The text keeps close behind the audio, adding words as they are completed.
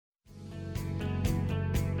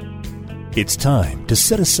It's time to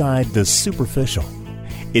set aside the superficial.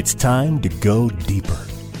 It's time to go deeper.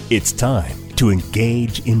 It's time to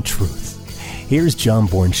engage in truth. Here's John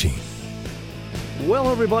Bornschein. Well,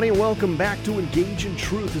 everybody, welcome back to Engage in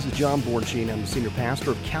Truth. This is John Bornschein. I'm the senior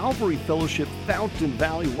pastor of Calvary Fellowship Fountain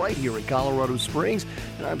Valley right here in Colorado Springs,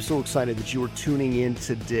 and I'm so excited that you are tuning in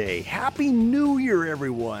today. Happy New Year,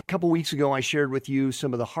 everyone. A couple weeks ago, I shared with you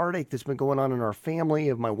some of the heartache that's been going on in our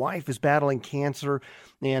family. My wife is battling cancer,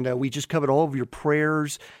 and we just covered all of your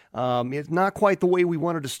prayers. It's not quite the way we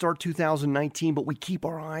wanted to start 2019, but we keep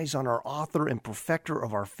our eyes on our author and perfecter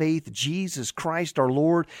of our faith, Jesus Christ, our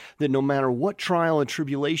Lord, that no matter what trial and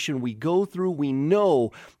tribulation we go through, we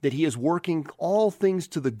know that He is working all things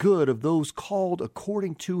to the good of those called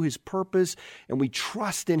according to His purpose, and we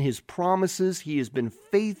trust in His promises. He has been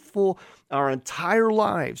faithful our entire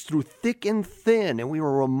lives through thick and thin, and we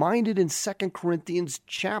were reminded in 2 Corinthians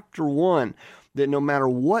chapter 1 that no matter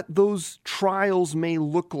what those trials may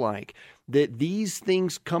look like, that these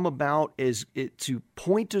things come about to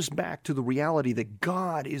point us back to the reality that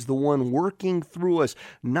God is the one working through us,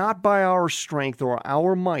 not by our strength or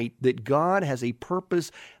our might, that God has a purpose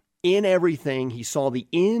in everything. He saw the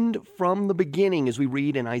end from the beginning, as we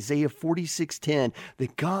read in Isaiah 46:10,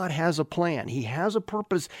 that God has a plan. He has a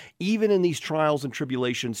purpose even in these trials and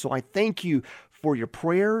tribulations. So I thank you for your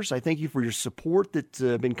prayers. I thank you for your support that's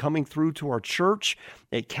been coming through to our church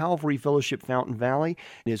at Calvary Fellowship Fountain Valley.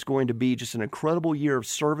 It is going to be just an incredible year of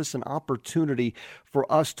service and opportunity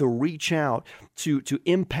for us to reach out, to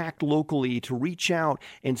impact locally, to reach out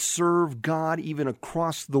and serve God even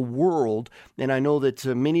across the world. And I know that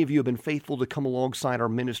many of you have been faithful to come alongside our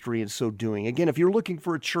ministry in so doing. Again, if you're looking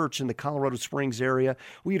for a church in the Colorado Springs area,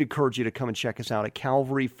 we'd encourage you to come and check us out at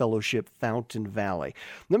Calvary Fellowship Fountain Valley.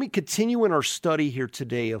 Let me continue in our study here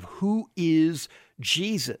today of who is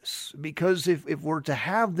Jesus, because if we're to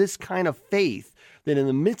have this kind of faith, that in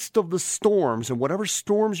the midst of the storms and whatever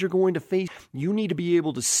storms you're going to face, you need to be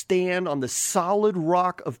able to stand on the solid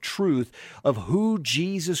rock of truth of who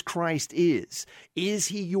Jesus Christ is. Is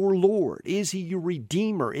He your Lord? Is He your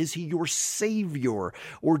Redeemer? Is He your Savior?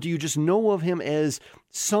 Or do you just know of Him as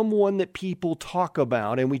someone that people talk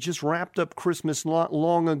about? And we just wrapped up Christmas not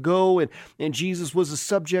long ago, and Jesus was the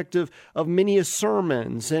subject of many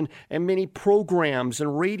sermons and many programs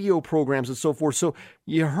and radio programs and so forth. So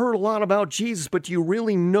you heard a lot about Jesus, but do you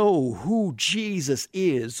really know who Jesus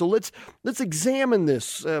is? So let's examine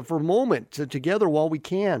this for a moment together while we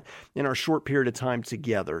can in our short period of time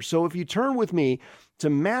together. So if you turn with me to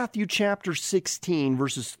Matthew chapter 16,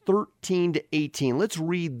 verses 13 to 18, let's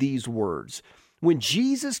read these words. When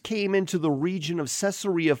Jesus came into the region of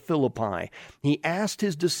Caesarea Philippi, He asked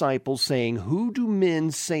His disciples, saying, "Who do men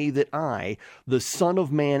say that I, the Son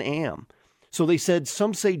of Man, am?" So they said,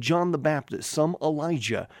 "Some say John the Baptist, some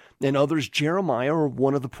Elijah, and others Jeremiah or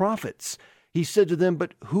one of the prophets." He said to them,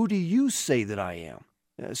 "But who do you say that I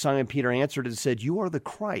am?" Simon Peter answered and said, "You are the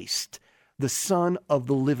Christ, the Son of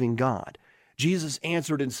the living God." Jesus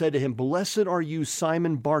answered and said to him, "Blessed are you,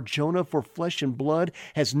 Simon Bar-Jonah, for flesh and blood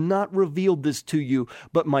has not revealed this to you,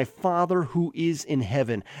 but my Father who is in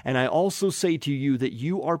heaven. And I also say to you that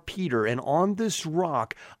you are Peter, and on this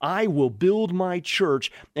rock I will build my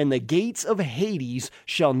church, and the gates of Hades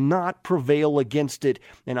shall not prevail against it.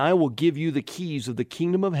 And I will give you the keys of the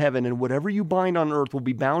kingdom of heaven, and whatever you bind on earth will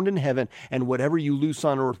be bound in heaven, and whatever you loose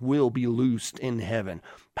on earth will be loosed in heaven."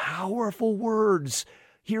 Powerful words.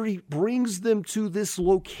 Here He brings them to this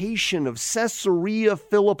location of Caesarea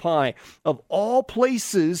Philippi, of all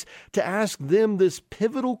places, to ask them this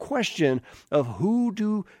pivotal question of who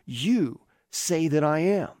do you say that I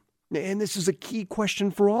am? And this is a key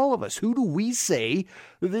question for all of us. Who do we say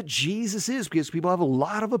that Jesus is? Because people have a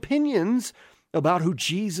lot of opinions about who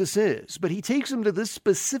Jesus is. But He takes them to this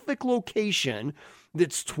specific location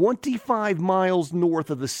that's 25 miles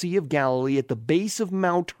north of the Sea of Galilee at the base of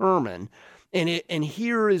Mount Hermon. And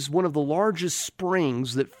here is one of the largest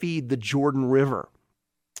springs that feed the Jordan River.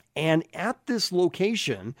 And at this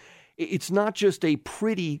location, it's not just a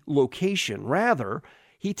pretty location. Rather,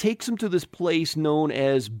 He takes them to this place known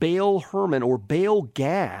as Baal Hermon or Baal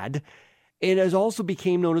Gad. It has also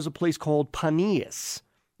became known as a place called Paneas.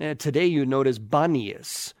 Today you know it as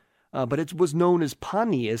Banias. But it was known as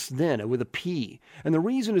Paneas then, with a P. And the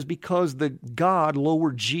reason is because the god,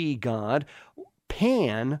 lower G god,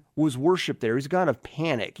 Pan, was worshipped there. He's a god of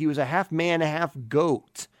panic. He was a half man, half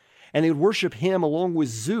goat. And they would worship him along with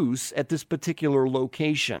Zeus at this particular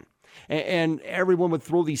location. and everyone would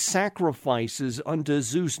throw these sacrifices unto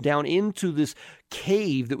Zeus down into this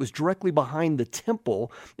cave that was directly behind the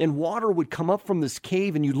temple, and water would come up from this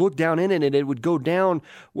cave, and you'd look down in it, and it would go down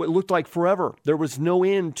what looked like forever. There was no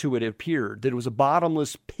end to it, it appeared. That it was a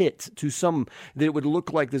bottomless pit to some, that it would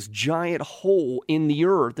look like this giant hole in the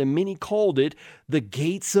earth, and many called it the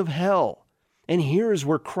gates of hell. And here's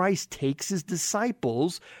where Christ takes his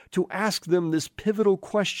disciples to ask them this pivotal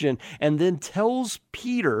question, and then tells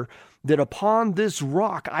Peter that upon this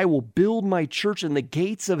rock I will build my church, and the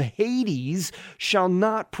gates of Hades shall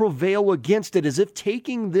not prevail against it, as if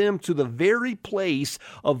taking them to the very place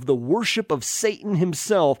of the worship of Satan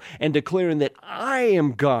himself and declaring that I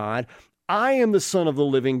am God, I am the Son of the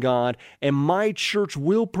living God, and my church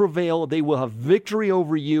will prevail. They will have victory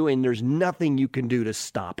over you, and there's nothing you can do to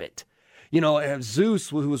stop it. You know, Zeus,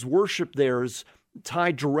 who was worshipped there, is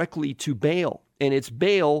tied directly to Baal. And it's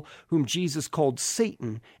Baal whom Jesus called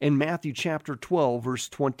Satan in Matthew chapter 12, verse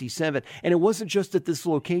 27. And it wasn't just at this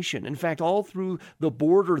location. In fact, all through the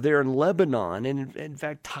border there in Lebanon, and in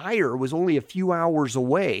fact, Tyre was only a few hours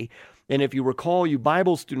away. And if you recall, you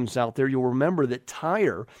Bible students out there, you'll remember that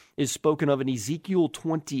Tyre is spoken of in Ezekiel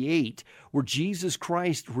 28, where Jesus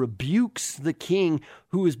Christ rebukes the king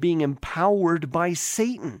who is being empowered by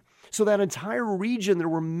Satan. So that entire region, there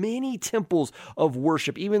were many temples of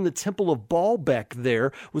worship. Even the temple of Baalbek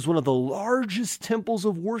there was one of the largest temples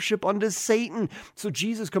of worship unto Satan. So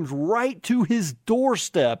Jesus comes right to his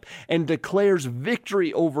doorstep and declares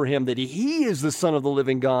victory over him, that he is the Son of the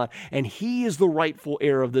living God, and he is the rightful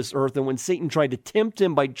heir of this earth. And when Satan tried to tempt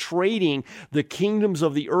him by trading the kingdoms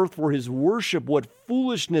of the earth for his worship, what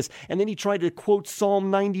foolishness. And then he tried to quote Psalm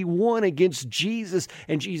 91 against Jesus,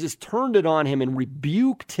 and Jesus turned it on him and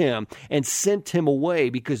rebuked him and sent him away,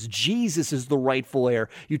 because Jesus is the rightful heir.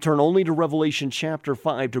 You turn only to Revelation chapter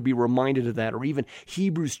 5 to be reminded of that, or even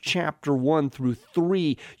Hebrews chapter 1 through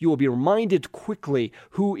 3. You will be reminded quickly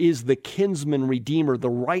who is the kinsman redeemer, the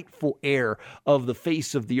rightful heir of the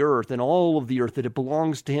face of the earth and all of the earth, that it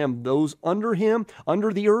belongs to him. Those under him,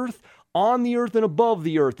 under the earth, on the earth and above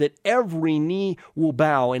the earth, that every knee will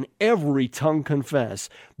bow and every tongue confess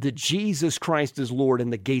that Jesus Christ is Lord,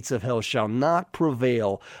 and the gates of hell shall not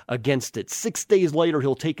prevail against it. 6 days later,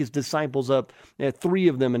 he'll take his disciples up, 3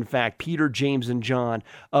 of them, in fact, Peter, James, and John,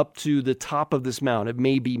 up to the top of this mount. It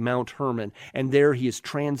may be Mount Hermon, and there he is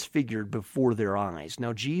transfigured before their eyes.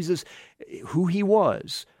 Now, Jesus, who he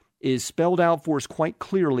was, is spelled out for us quite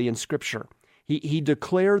clearly in Scripture. He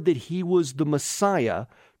declared that he was the Messiah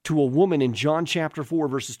to a woman in John chapter 4,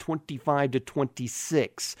 verses 25 to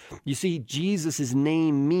 26. You see, Jesus'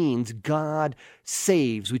 name means God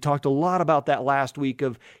saves. We talked a lot about that last week,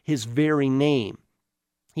 of his very name.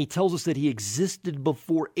 He tells us that he existed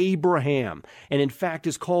before Abraham, and in fact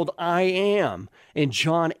is called I Am in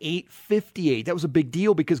John 8:58. That was a big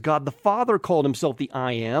deal, because God the Father called himself the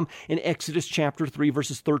I Am in Exodus chapter 3,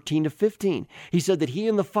 verses 13 to 15. He said that he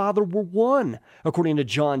and the Father were one, according to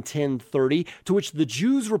John 10:30, to which the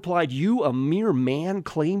Jews replied, "You, a mere man,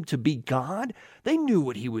 claim to be God?" They knew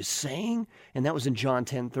what he was saying, and that was in John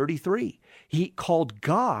 10:33. He called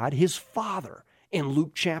God his Father in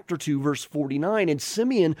Luke chapter 2, verse 49. And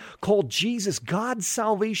Simeon called Jesus God's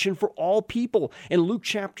salvation for all people in Luke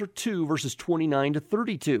chapter 2, verses 29 to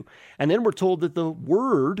 32. And then we're told that the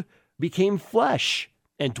Word became flesh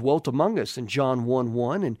and dwelt among us in John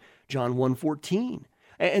 1:1 and John 1:14.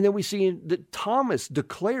 And then we see that Thomas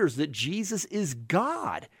declares that Jesus is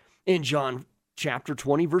God in John chapter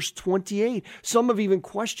 20, verse 28. Some have even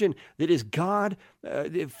questioned that is God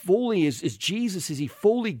fully, is Jesus, is he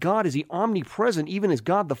fully God? Is he omnipresent, even as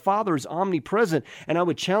God the Father is omnipresent? And I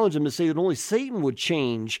would challenge them to say that only Satan would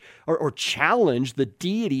change or challenge the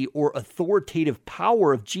deity or authoritative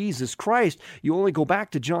power of Jesus Christ. You only go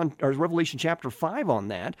back to Revelation chapter 5 on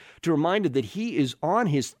that, to reminded that he is on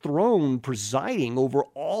his throne presiding over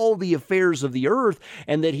all the affairs of the earth,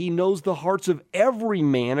 and that he knows the hearts of every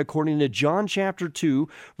man, according to John chapter 2,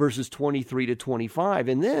 verses 23 to 25.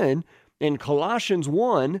 And then in Colossians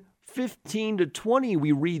 1:15 to 20,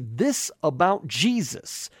 we read this about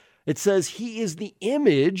Jesus. It says, he is the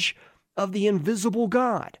image of the invisible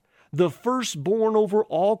God, the firstborn over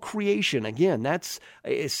all creation. Again, that's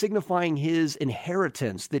signifying his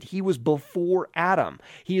inheritance, that he was before Adam.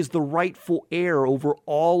 He is the rightful heir over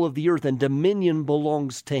all of the earth, and dominion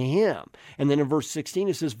belongs to him. And then in verse 16,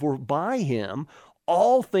 it says, for by him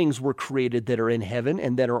all things were created that are in heaven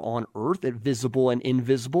and that are on earth, visible and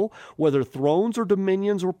invisible, whether thrones or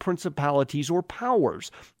dominions or principalities or powers.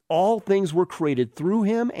 all things were created through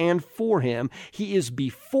him and for him. He is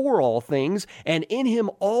before all things, and in him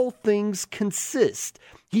all things consist.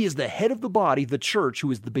 He is the head of the body, the church, who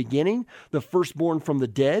is the beginning, the firstborn from the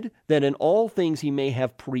dead, that in all things he may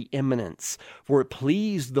have preeminence. For it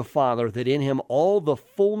pleased the Father that in him all the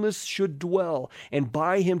fullness should dwell, and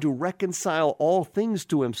by him to reconcile all things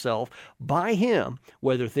to himself, by him,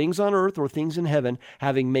 whether things on earth or things in heaven,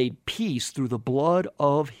 having made peace through the blood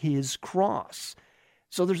of his cross.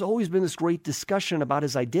 So there's always been this great discussion about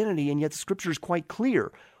his identity, and yet the Scripture is quite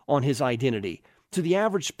clear on his identity. To the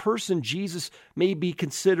average person, Jesus may be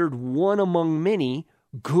considered one among many,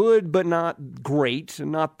 good but not great,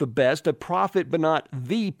 not the best, a prophet but not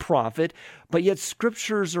the prophet, but yet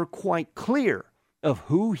Scriptures are quite clear of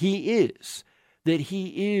who he is, that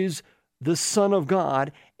he is the Son of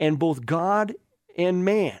God and both God and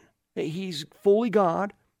man. He's fully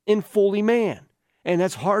God and fully man. And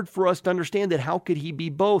that's hard for us to understand, that how could he be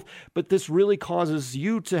both? But this really causes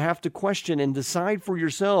you to have to question and decide for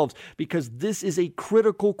yourselves, because this is a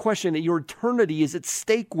critical question, that your eternity is at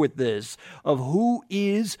stake with this, of who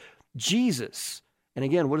is Jesus. And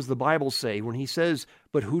again, what does the Bible say when he says,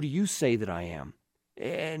 "But who do you say that I am?"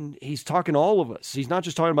 And he's talking to all of us. He's not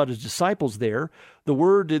just talking about his disciples there. The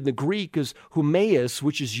word in the Greek is humeus,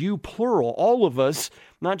 which is you, plural. All of us,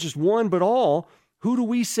 not just one, but all. Who do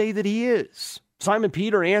we say that he is? Simon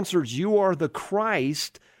Peter answers, "You are the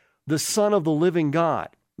Christ, the Son of the living God."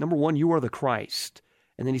 Number one, you are the Christ.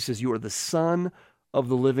 And then he says, "You are the Son of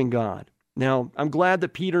the living God." Now, I'm glad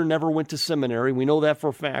that Peter never went to seminary. We know that for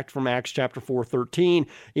a fact from Acts chapter 4:13,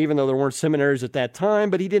 even though there weren't seminaries at that time,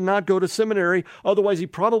 but he did not go to seminary. Otherwise, he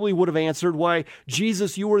probably would have answered, "Why,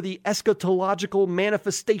 Jesus, you are the eschatological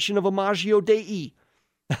manifestation of Imago Dei."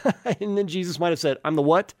 And then Jesus might have said, "I'm the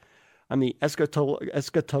what? I'm the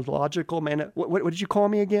eschatological man." What did you call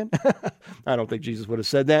me again? I don't think Jesus would have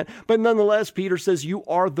said that. But nonetheless, Peter says, "You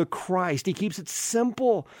are the Christ." He keeps it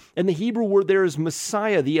simple. And the Hebrew word there is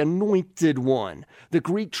Messiah, the anointed one. The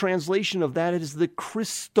Greek translation of that is the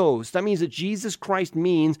Christos. That means that Jesus Christ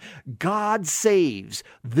means God saves.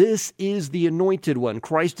 This is the anointed one.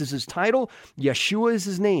 Christ is his title. Yeshua is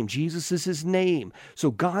his name. Jesus is his name.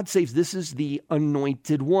 So God saves. This is the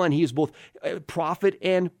anointed one. He is both prophet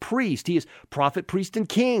and priest. He is prophet, priest, and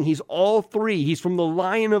king. He's all three. He's from the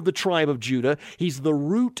Lion of the tribe of Judah. He's the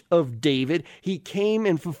root of David. He came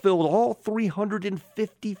and fulfilled all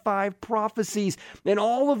 355 prophecies. And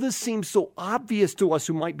all of this seems so obvious to us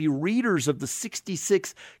who might be readers of the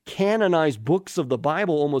 66 canonized books of the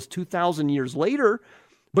Bible almost 2,000 years later.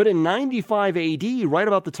 But in 95 AD, right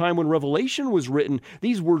about the time when Revelation was written,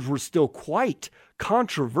 these words were still quite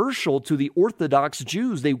controversial to the Orthodox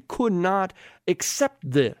Jews. They could not accept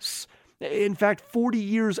this. In fact, 40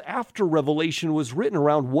 years after Revelation was written,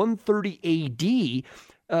 around 130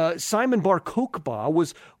 AD, Simon Bar Kokhba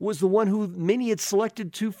was the one who many had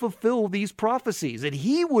selected to fulfill these prophecies, that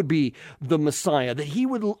he would be the Messiah, that he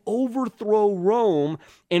would overthrow Rome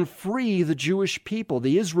and free the Jewish people,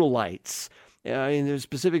 the Israelites. And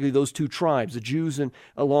specifically those two tribes, the Jews and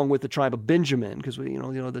along with the tribe of Benjamin, because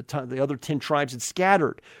the other 10 tribes had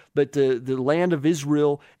scattered. But the land of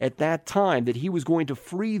Israel at that time, that he was going to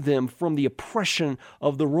free them from the oppression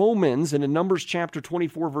of the Romans. And in Numbers chapter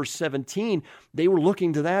 24, verse 17, they were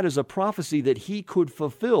looking to that as a prophecy that he could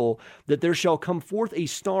fulfill, that there shall come forth a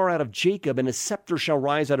star out of Jacob, and a scepter shall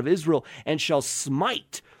rise out of Israel, and shall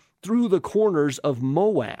smite through the corners of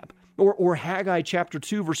Moab. Or Haggai chapter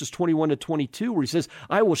 2, verses 21 to 22, where he says,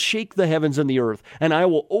 "I will shake the heavens and the earth, and I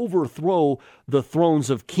will overthrow the thrones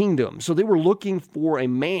of kingdoms." So they were looking for a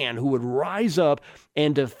man who would rise up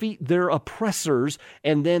and defeat their oppressors,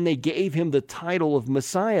 and then they gave him the title of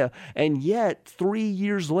Messiah. And yet, 3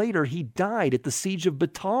 years later, he died at the siege of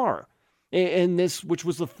Betar. And this, which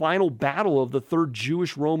was the final battle of the Third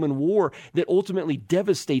Jewish-Roman War that ultimately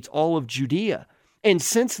devastates all of Judea. And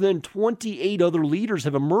since then, 28 other leaders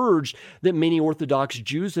have emerged that many Orthodox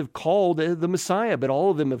Jews have called the Messiah, but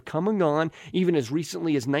all of them have come and gone, even as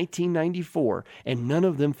recently as 1994, and none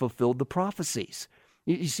of them fulfilled the prophecies.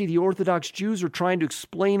 You see, the Orthodox Jews are trying to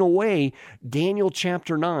explain away Daniel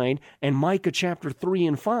chapter 9 and Micah chapter 3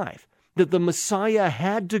 and 5, that the Messiah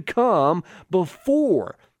had to come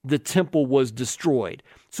before the temple was destroyed.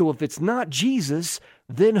 So if it's not Jesus,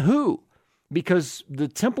 then who? Because the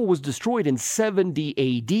temple was destroyed in 70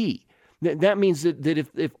 AD. That means that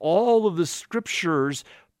if all of the scriptures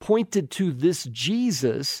pointed to this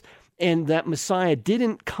Jesus and that Messiah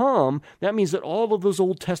didn't come, that means that all of those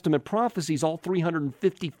Old Testament prophecies, all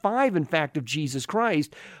 355, in fact, of Jesus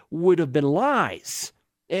Christ, would have been lies.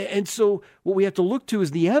 And so what we have to look to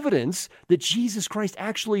is the evidence that Jesus Christ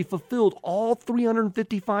actually fulfilled all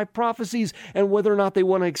 355 prophecies, and whether or not they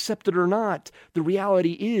want to accept it or not, the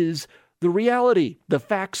reality is the reality. The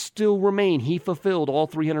facts still remain. He fulfilled all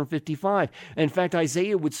 355. In fact,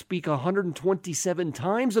 Isaiah would speak 127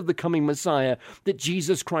 times of the coming Messiah, that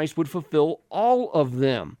Jesus Christ would fulfill all of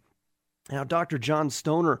them. Now, Dr. John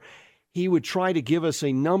Stoner, he would try to give us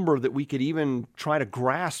a number that we could even try to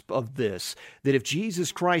grasp of this, that if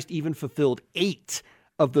Jesus Christ even fulfilled 8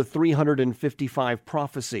 of the 355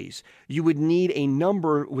 prophecies, you would need a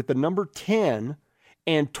number with the number 10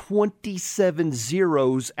 and 27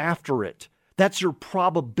 zeros after it. That's your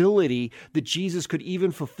probability that Jesus could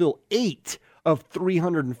even fulfill 8 of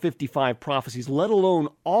 355 prophecies, let alone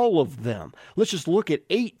all of them. Let's just look at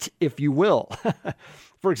 8, if you will.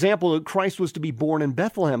 For example, Christ was to be born in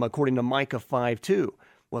Bethlehem, according to Micah 5:2.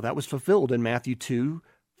 Well, that was fulfilled in Matthew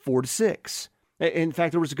 2:4-6. In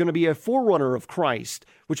fact, there was going to be a forerunner of Christ,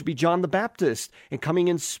 which would be John the Baptist, and coming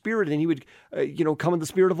in spirit, and he would, come in the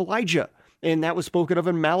spirit of Elijah. And that was spoken of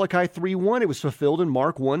in Malachi 3:1. It was fulfilled in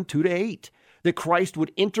Mark 1:2-8. That Christ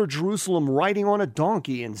would enter Jerusalem riding on a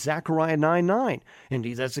donkey in Zechariah 9:9.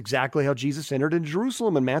 Indeed, that's exactly how Jesus entered into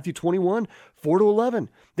Jerusalem in Matthew 21:4-11.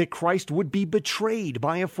 That Christ would be betrayed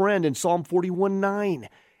by a friend in Psalm 41:9.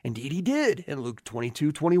 Indeed, he did in Luke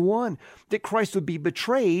 22:21. That Christ would be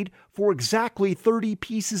betrayed for exactly 30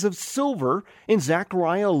 pieces of silver in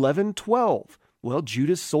Zechariah 11:12. Well,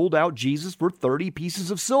 Judas sold out Jesus for 30 pieces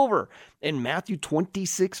of silver in Matthew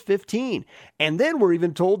 26:15. And then we're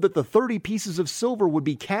even told that the 30 pieces of silver would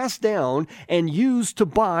be cast down and used to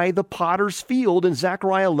buy the potter's field in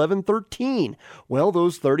Zechariah 11:13. Well,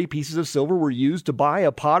 those 30 pieces of silver were used to buy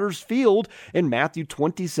a potter's field in Matthew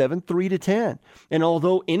 27:3-10. And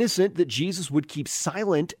although innocent that Jesus would keep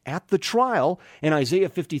silent at the trial in Isaiah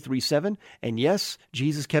 53:7, and yes,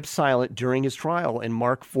 Jesus kept silent during his trial in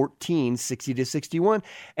Mark 14:60-61,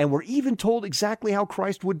 and we're even told exactly how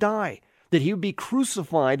Christ would die, that he would be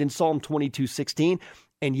crucified in Psalm 22:16.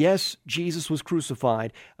 And yes, Jesus was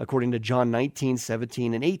crucified according to John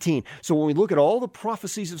 19:17-18. So when we look at all the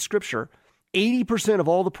prophecies of Scripture, 80% of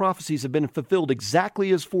all the prophecies have been fulfilled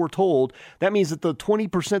exactly as foretold. That means that the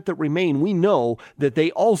 20% that remain, we know that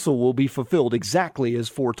they also will be fulfilled exactly as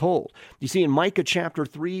foretold. You see, in Micah chapter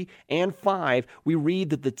 3 and 5, we read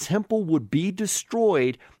that the temple would be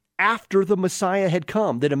destroyed after the Messiah had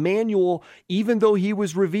come, that Emmanuel, even though he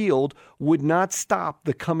was revealed, would not stop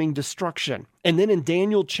the coming destruction. And then in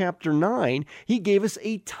Daniel chapter 9, he gave us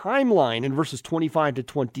a timeline in verses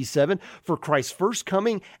 25-27 for Christ's first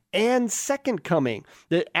coming and second coming,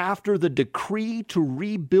 that after the decree to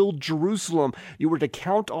rebuild Jerusalem, you were to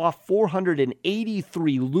count off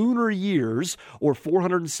 483 lunar years, or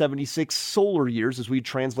 476 solar years, as we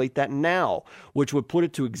translate that now, which would put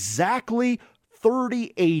it to exactly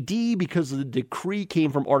 30 AD, because the decree came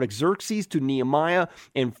from Artaxerxes to Nehemiah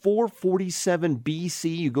in 447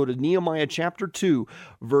 BC. You go to Nehemiah chapter 2,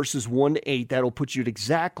 verses 1-8. That'll put you at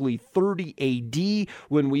exactly 30 AD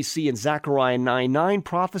when we see in Zechariah 9:9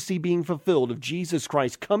 prophecy being fulfilled of Jesus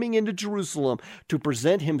Christ coming into Jerusalem to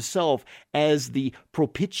present himself as the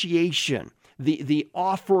propitiation, the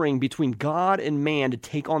offering between God and man to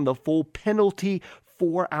take on the full penalty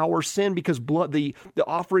for our sin, because the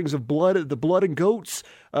offerings of blood, the blood and goats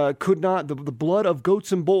could not, the blood of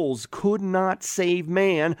goats and bulls could not save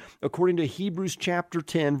man, according to Hebrews chapter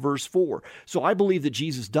 10, verse 4. So I believe that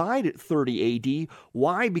Jesus died at 30 AD.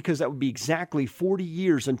 Why? Because that would be exactly 40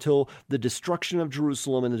 years until the destruction of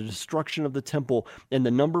Jerusalem and the destruction of the temple. And the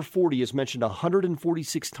number 40 is mentioned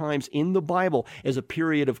 146 times in the Bible as a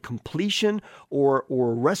period of completion or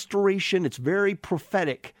restoration. It's very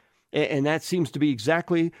prophetic. And that seems to be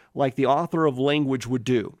exactly like the author of language would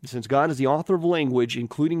do, since God is the author of language,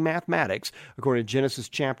 including mathematics, according to Genesis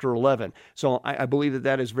chapter 11. So I believe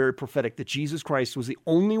that is very prophetic, that Jesus Christ was the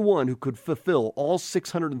only one who could fulfill all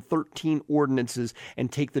 613 ordinances and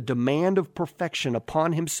take the demand of perfection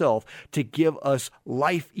upon himself to give us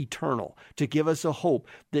life eternal, to give us a hope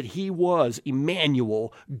that he was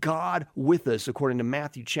Emmanuel, God with us, according to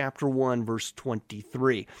Matthew chapter 1, verse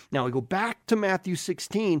 23. Now we go back to Matthew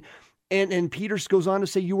 16, and Peter goes on to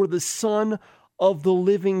say, you are the Son of the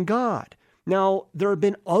living God. Now, there have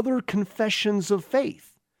been other confessions of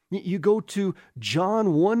faith. You go to John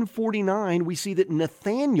 1:49, we see that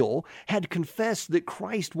Nathanael had confessed that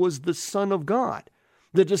Christ was the Son of God.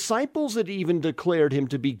 The disciples had even declared him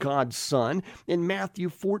to be God's Son in Matthew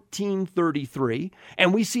 14:33.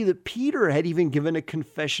 And we see that Peter had even given a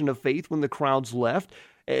confession of faith when the crowds left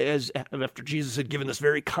after Jesus had given this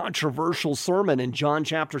very controversial sermon in John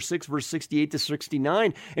chapter 6, verse 68 to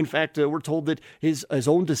 69. In fact, we're told that his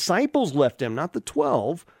own disciples left him, not the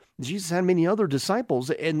 12. Jesus had many other disciples,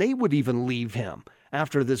 and they would even leave him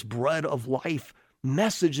after this bread of life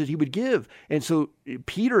message that he would give. And so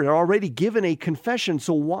Peter had already given a confession.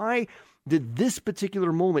 So why did this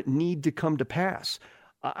particular moment need to come to pass?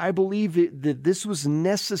 I believe that this was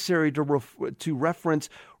necessary to reference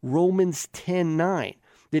Romans 10:9.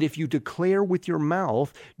 That if you declare with your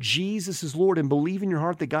mouth Jesus is Lord and believe in your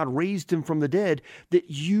heart that God raised him from the dead,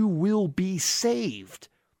 that you will be saved.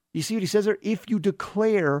 You see what he says there? If you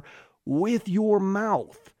declare with your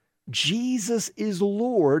mouth Jesus is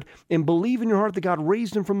Lord and believe in your heart that God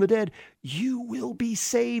raised him from the dead, you will be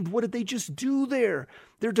saved. What did they just do there?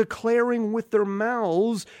 They're declaring with their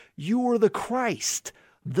mouths, you are the Christ,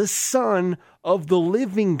 the Son of the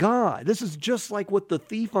living God. This is just like what the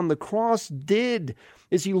thief on the cross did.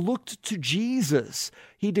 As he looked to Jesus,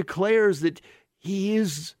 he declares that he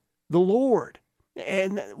is the Lord.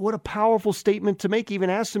 And what a powerful statement to make. He even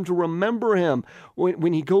asks him to remember him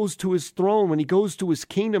when he goes to his throne, when he goes to his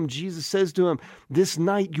kingdom. Jesus says to him, this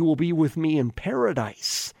night you will be with me in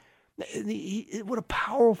paradise. What a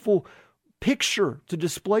powerful picture to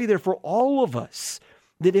display there for all of us.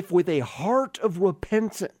 That if with a heart of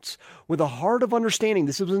repentance, with a heart of understanding,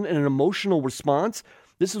 this wasn't an emotional response,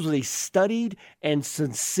 this was a studied and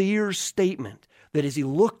sincere statement, that as he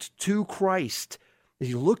looked to Christ, as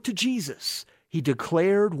he looked to Jesus, he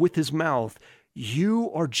declared with his mouth,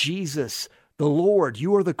 you are Jesus, the Lord,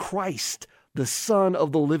 you are the Christ, the Son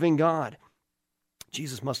of the living God.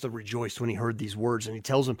 Jesus must have rejoiced when he heard these words, and he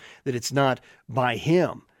tells him that it's not by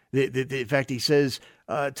him. In fact, he says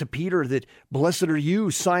to Peter that, blessed are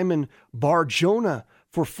you, Simon Bar-Jonah,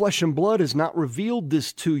 for flesh and blood has not revealed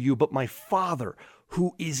this to you, but my Father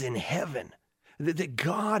who is in heaven. That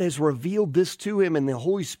God has revealed this to him, and the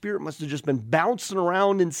Holy Spirit must have just been bouncing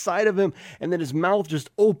around inside of him, and then his mouth just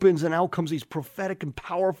opens, and out comes these prophetic and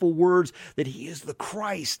powerful words that he is the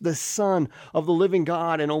Christ, the Son of the living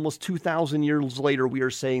God. And almost 2,000 years later, we are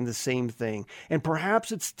saying the same thing. And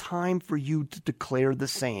perhaps it's time for you to declare the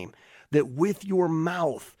same, that with your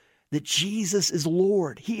mouth, that Jesus is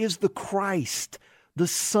Lord. He is the Christ, the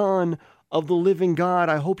Son of the living God.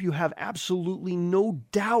 I hope you have absolutely no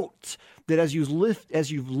doubt that as you've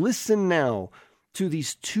listened now to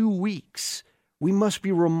these 2 weeks, we must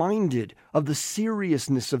be reminded of the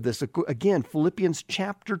seriousness of this. Again, Philippians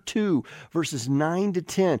chapter 2, verses 9 to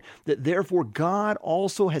 10, that therefore God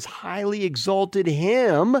also has highly exalted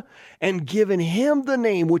him and given him the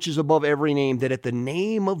name which is above every name, that at the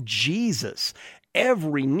name of Jesus,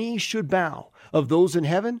 every knee should bow, of those in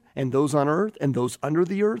heaven and those on earth and those under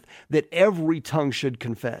the earth, that every tongue should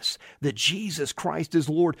confess that Jesus Christ is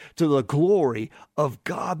Lord, to the glory of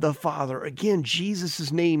God the Father. Again, Jesus'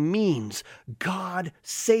 name means God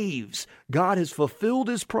saves. God has fulfilled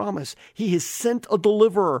his promise. He has sent a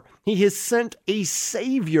deliverer. He has sent a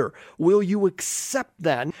savior. Will you accept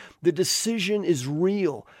that? The decision is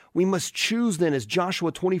real. We must choose then, as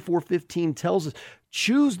Joshua 24:15 tells us,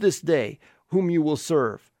 choose this day whom you will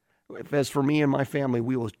serve. As for me and my family,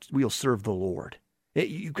 we will serve the Lord.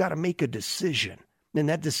 You've got to make a decision, and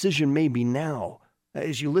that decision may be now.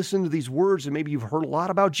 As you listen to these words, and maybe you've heard a lot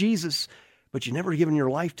about Jesus, but you've never given your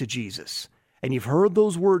life to Jesus. And you've heard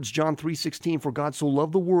those words, John 3:16, for God so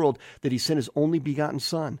loved the world that he sent his only begotten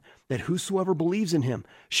Son, that whosoever believes in him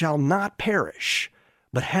shall not perish,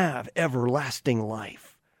 but have everlasting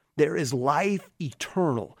life. There is life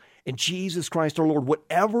eternal in Jesus Christ our Lord.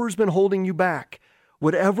 Whatever has been holding you back,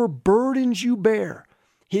 whatever burdens you bear,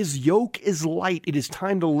 his yoke is light. It is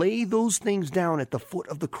time to lay those things down at the foot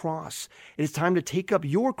of the cross. It is time to take up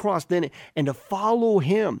your cross then and to follow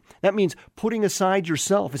him. That means putting aside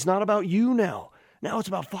yourself. It's not about you now. Now it's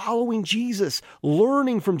about following Jesus,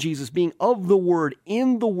 learning from Jesus, being of the Word,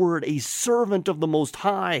 in the Word, a servant of the Most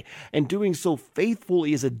High, and doing so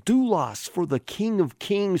faithfully as a doulos for the King of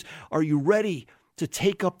Kings. Are you ready to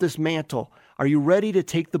take up this mantle? Are you ready to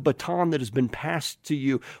take the baton that has been passed to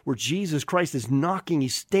you, where Jesus Christ is knocking? He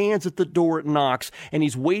stands at the door, it knocks, and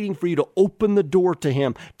he's waiting for you to open the door to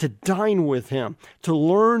him, to dine with him, to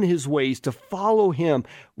learn his ways, to follow him.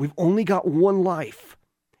 We've only got one life.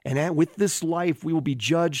 And with this life, we will be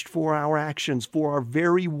judged for our actions, for our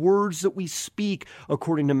very words that we speak,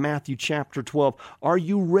 according to Matthew chapter 12. Are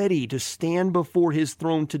you ready to stand before his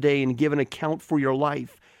throne today and give an account for your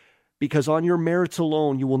life? Because on your merits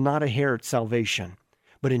alone, you will not inherit salvation.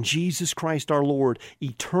 But in Jesus Christ our Lord,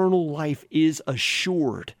 eternal life is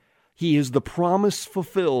assured. He is the promise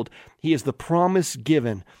fulfilled. He is the promise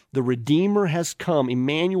given. The Redeemer has come.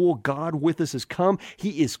 Emmanuel, God with us, has come.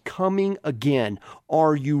 He is coming again.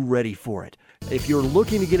 Are you ready for it? If you're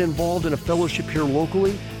looking to get involved in a fellowship here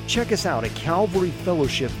locally, check us out at Calvary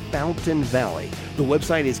Fellowship Fountain Valley. The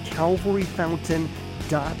website is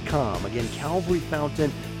calvaryfountain.com. Again,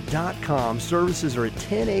 calvaryfountain.com. Services are at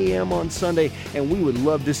 10 a.m. on Sunday, and we would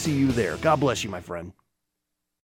love to see you there. God bless you, my friend.